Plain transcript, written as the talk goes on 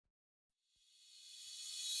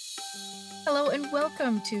Hello and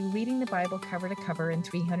welcome to Reading the Bible Cover to Cover in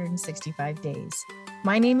 365 Days.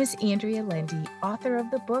 My name is Andrea Lendy, author of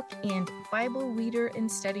the book and Bible reader and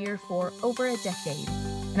studier for over a decade,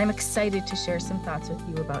 and I'm excited to share some thoughts with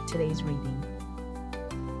you about today's reading.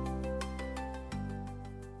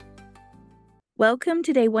 Welcome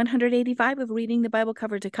to day 185 of Reading the Bible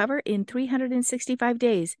Cover to Cover in 365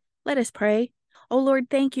 Days. Let us pray. Oh Lord,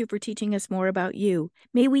 thank you for teaching us more about you.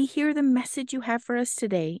 May we hear the message you have for us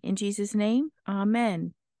today. In Jesus' name,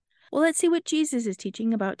 amen. Well, let's see what Jesus is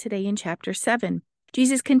teaching about today in chapter 7.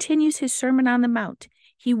 Jesus continues his Sermon on the Mount.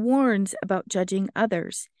 He warns about judging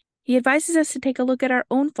others. He advises us to take a look at our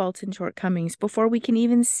own faults and shortcomings before we can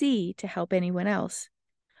even see to help anyone else.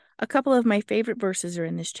 A couple of my favorite verses are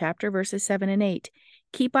in this chapter, verses 7 and 8.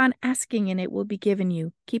 Keep on asking and it will be given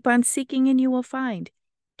you. Keep on seeking and you will find.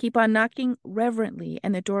 Keep on knocking reverently,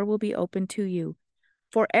 and the door will be opened to you.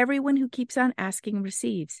 For everyone who keeps on asking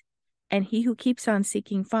receives, and he who keeps on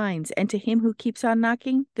seeking finds, and to him who keeps on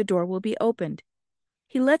knocking, the door will be opened.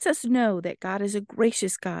 He lets us know that God is a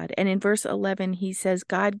gracious God, and in verse 11 he says,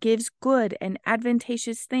 God gives good and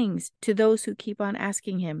advantageous things to those who keep on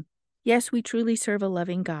asking him. Yes, we truly serve a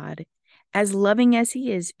loving God. As loving as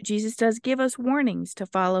he is, Jesus does give us warnings to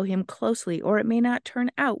follow him closely, or it may not turn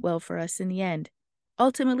out well for us in the end.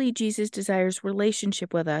 Ultimately, Jesus desires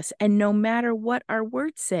relationship with us, and no matter what our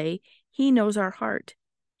words say, he knows our heart.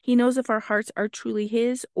 He knows if our hearts are truly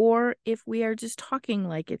his or if we are just talking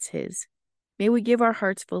like it's his. May we give our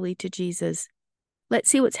hearts fully to Jesus. Let's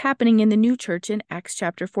see what's happening in the new church in Acts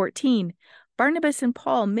chapter 14. Barnabas and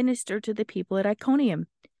Paul ministered to the people at Iconium.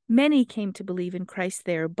 Many came to believe in Christ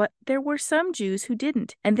there, but there were some Jews who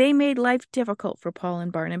didn't, and they made life difficult for Paul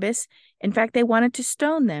and Barnabas. In fact, they wanted to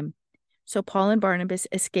stone them. So Paul and Barnabas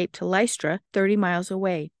escaped to Lystra, 30 miles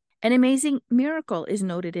away. An amazing miracle is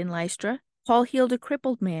noted in Lystra. Paul healed a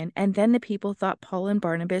crippled man, and then the people thought Paul and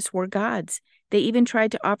Barnabas were gods. They even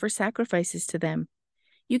tried to offer sacrifices to them.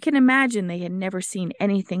 You can imagine they had never seen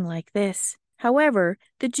anything like this. However,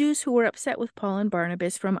 the Jews who were upset with Paul and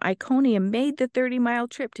Barnabas from Iconium made the 30-mile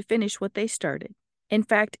trip to finish what they started. In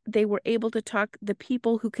fact, they were able to talk the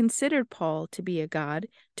people who considered Paul to be a god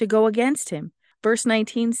to go against him. Verse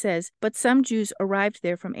 19 says, But some Jews arrived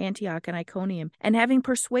there from Antioch and Iconium, and having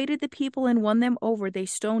persuaded the people and won them over, they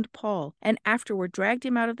stoned Paul, and afterward dragged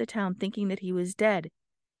him out of the town, thinking that he was dead.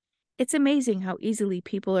 It's amazing how easily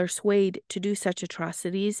people are swayed to do such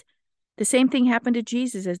atrocities. The same thing happened to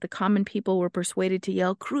Jesus as the common people were persuaded to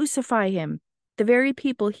yell, Crucify him! The very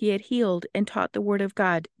people he had healed and taught the word of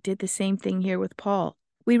God did the same thing here with Paul.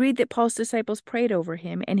 We read that Paul's disciples prayed over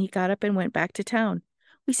him, and he got up and went back to town.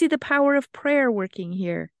 We see the power of prayer working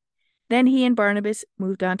here. Then he and Barnabas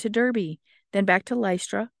moved on to Derbe, then back to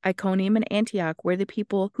Lystra, Iconium, and Antioch, where the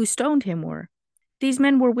people who stoned him were. These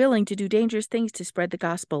men were willing to do dangerous things to spread the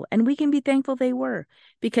gospel, and we can be thankful they were,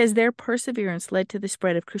 because their perseverance led to the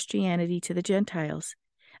spread of Christianity to the Gentiles.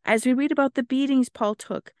 As we read about the beatings Paul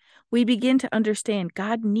took, we begin to understand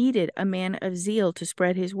God needed a man of zeal to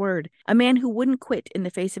spread his word, a man who wouldn't quit in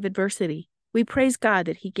the face of adversity. We praise God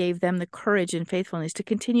that he gave them the courage and faithfulness to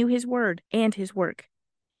continue his word and his work.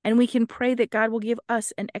 And we can pray that God will give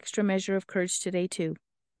us an extra measure of courage today too.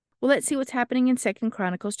 Well, let's see what's happening in II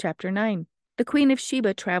Chronicles chapter 9. The Queen of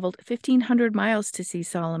Sheba traveled 1,500 miles to see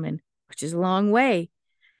Solomon, which is a long way.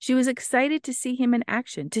 She was excited to see him in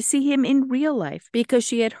action, to see him in real life, because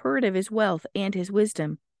she had heard of his wealth and his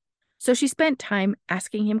wisdom. So she spent time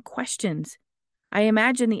asking him questions. I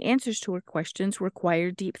imagine the answers to her questions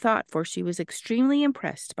required deep thought, for she was extremely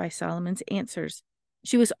impressed by Solomon's answers.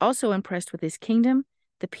 She was also impressed with his kingdom,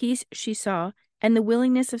 the peace she saw, and the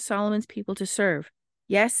willingness of Solomon's people to serve.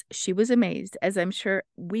 Yes, she was amazed, as I'm sure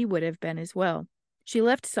we would have been as well. She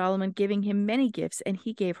left Solomon giving him many gifts, and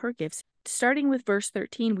he gave her gifts. Starting with verse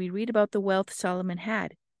 13, we read about the wealth Solomon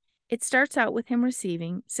had. It starts out with him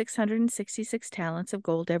receiving 666 talents of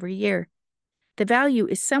gold every year. The value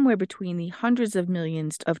is somewhere between the hundreds of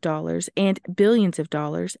millions of dollars and billions of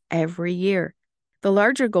dollars every year. The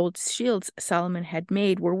larger gold shields Solomon had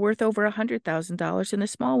made were worth over $100,000, and the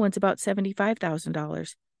small ones about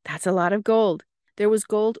 $75,000. That's a lot of gold. There was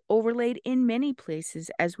gold overlaid in many places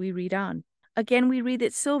as we read on. Again, we read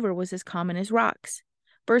that silver was as common as rocks.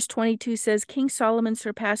 Verse 22 says, King Solomon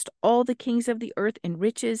surpassed all the kings of the earth in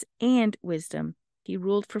riches and wisdom. He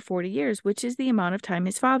ruled for 40 years, which is the amount of time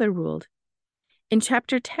his father ruled. In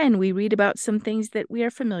chapter 10, we read about some things that we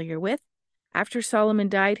are familiar with. After Solomon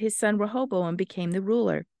died, his son Rehoboam became the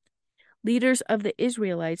ruler. Leaders of the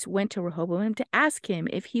Israelites went to Rehoboam to ask him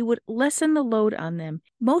if he would lessen the load on them,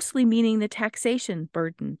 mostly meaning the taxation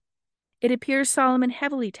burden. It appears Solomon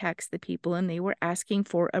heavily taxed the people, and they were asking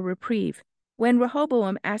for a reprieve. When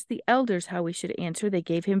Rehoboam asked the elders how he should answer, they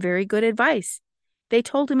gave him very good advice. They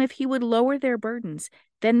told him if he would lower their burdens,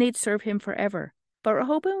 then they'd serve him forever. But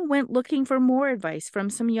Rehoboam went looking for more advice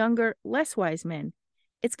from some younger, less wise men.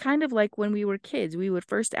 It's kind of like when we were kids. We would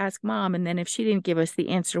first ask Mom, and then if she didn't give us the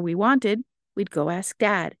answer we wanted, we'd go ask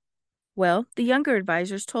Dad. Well, the younger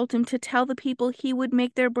advisors told him to tell the people he would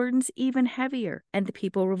make their burdens even heavier, and the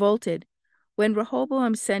people revolted. When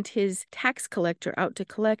Rehoboam sent his tax collector out to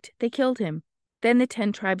collect, they killed him. Then the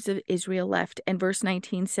 10 tribes of Israel left, and verse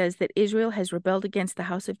 19 says that Israel has rebelled against the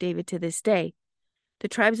house of David to this day. The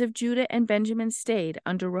tribes of Judah and Benjamin stayed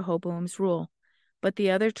under Rehoboam's rule, but the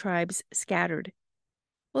other tribes scattered.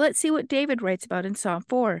 Well, let's see what David writes about in Psalm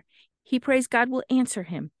 4. He prays God will answer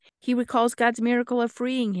him. He recalls God's miracle of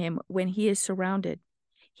freeing him when he is surrounded.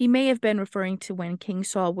 He may have been referring to when King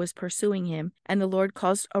Saul was pursuing him, and the Lord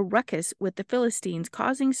caused a ruckus with the Philistines,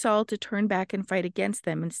 causing Saul to turn back and fight against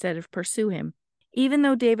them instead of pursue him. Even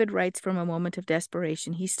though David writes from a moment of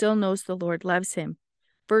desperation, he still knows the Lord loves him.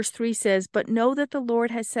 Verse 3 says, "But know that the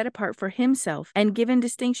Lord has set apart for himself and given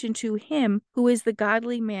distinction to him who is the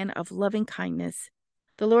godly man of loving kindness.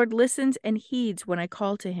 The Lord listens and heeds when I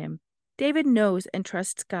call to him." David knows and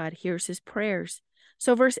trusts God hears his prayers.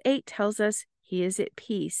 So verse 8 tells us he is at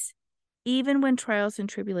peace. Even when trials and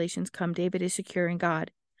tribulations come, David is secure in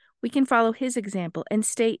God. We can follow his example and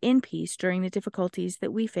stay in peace during the difficulties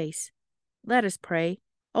that we face. Let us pray.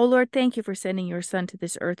 Oh Lord, thank you for sending your Son to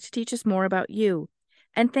this earth to teach us more about you.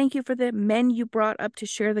 And thank you for the men you brought up to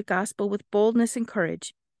share the gospel with boldness and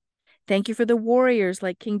courage. Thank you for the warriors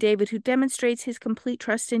like King David who demonstrates his complete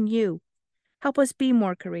trust in you. Help us be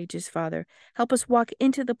more courageous, Father. Help us walk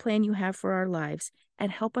into the plan you have for our lives,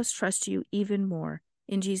 and help us trust you even more.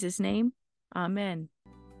 In Jesus' name, amen.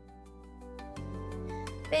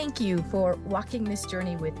 Thank you for walking this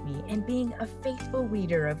journey with me and being a faithful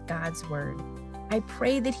reader of God's Word. I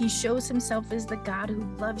pray that He shows Himself as the God who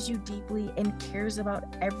loves you deeply and cares about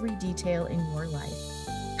every detail in your life.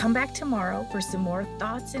 Come back tomorrow for some more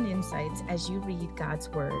thoughts and insights as you read God's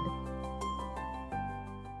Word.